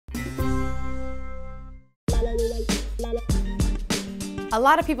A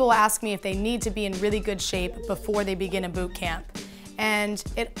lot of people will ask me if they need to be in really good shape before they begin a boot camp. And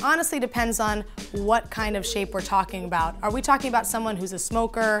it honestly depends on what kind of shape we're talking about. Are we talking about someone who's a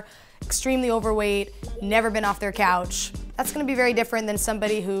smoker, extremely overweight, never been off their couch? That's going to be very different than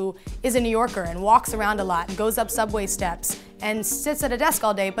somebody who is a New Yorker and walks around a lot and goes up subway steps and sits at a desk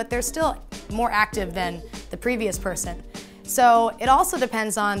all day, but they're still more active than the previous person. So it also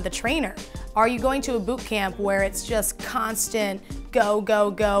depends on the trainer. Are you going to a boot camp where it's just constant go, go,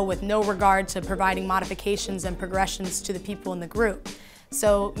 go with no regard to providing modifications and progressions to the people in the group?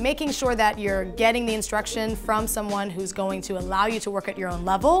 So making sure that you're getting the instruction from someone who's going to allow you to work at your own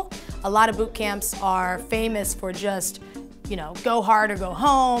level. A lot of boot camps are famous for just, go hard or go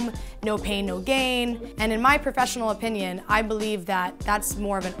home, no pain, no gain. And in my professional opinion, I believe that that's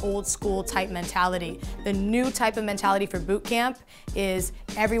more of an old school type mentality. The new type of mentality for boot camp is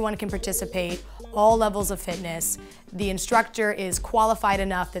everyone can participate, all levels of fitness. The instructor is qualified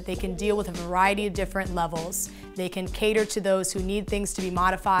enough that they can deal with a variety of different levels. They can cater to those who need things to be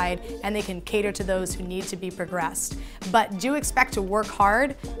modified, and they can cater to those who need to be progressed. But do expect to work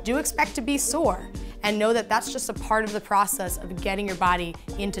hard, do expect to be sore, and know that that's just a part of the process of getting your body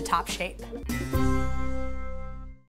into top shape.